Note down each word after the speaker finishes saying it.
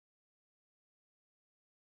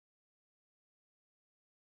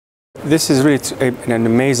This is really an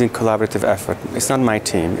amazing collaborative effort. It's not my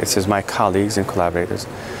team, it's my colleagues and collaborators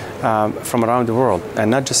from around the world, and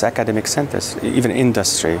not just academic centers, even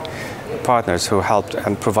industry partners who helped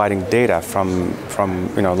in providing data from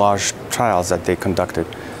large trials that they conducted,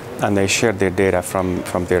 and they shared their data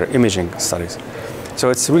from their imaging studies. So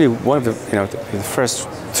it's really one of the first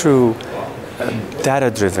true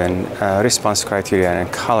data-driven response criteria in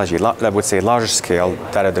oncology. I would say large-scale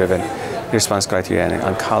data-driven response criteria in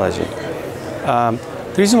oncology.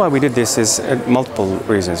 The reason why we did this is multiple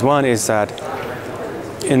reasons. One is that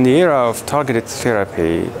in the era of targeted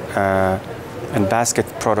therapy and basket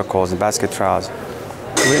protocols and basket trials,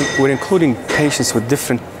 we're including patients with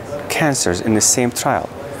different cancers in the same trial.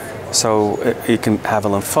 So you can have a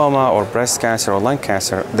lymphoma or breast cancer or lung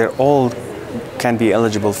cancer. They're all can be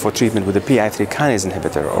eligible for treatment with a PI3 kinase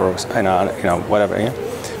inhibitor or whatever. Yeah?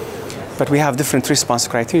 But we have different response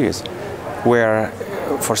criteria, where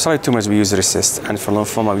for solid tumors we use RECIST, and for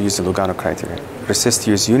lymphoma we use the Lugano criteria. RECIST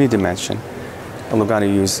use unidimension, and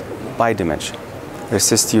Lugano use bidimension.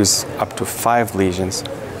 RECIST use up to 5 lesions,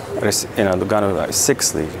 Lugano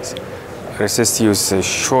 6 lesions. RECIST use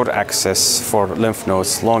short axis for lymph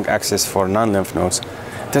nodes, long axis for non-lymph nodes.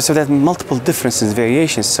 So there's multiple differences,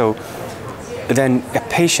 variations. So then a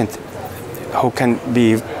patient who can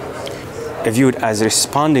be viewed as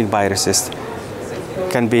responding by RECIST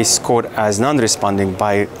can be scored as non-responding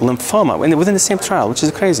by lymphoma within the same trial, which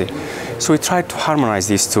is crazy. So we tried to harmonize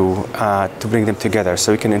these two to bring them together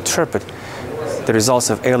so we can interpret the results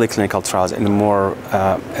of early clinical trials in a more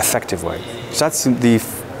effective way. So that's the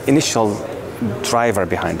initial driver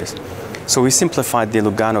behind this. So we simplified the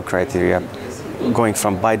Lugano criteria, going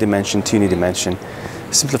from bidimension to unidimension,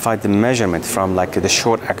 simplified the measurement from like the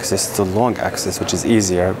short axis to long axis, which is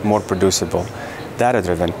easier, more producible,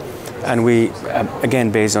 data-driven. And we,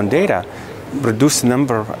 again, based on data, reduced the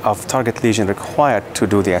number of target lesions required to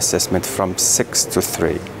do the assessment from 6 to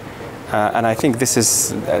 3. And I think this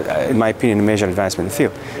is, in my opinion, a major advancement in the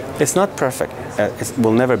field. It's not perfect. It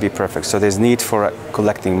will never be perfect. So there's need for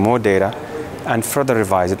collecting more data and further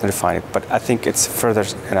revise it and refine it. But I think it's further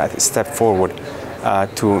a step forward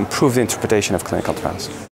to improve the interpretation of clinical trials.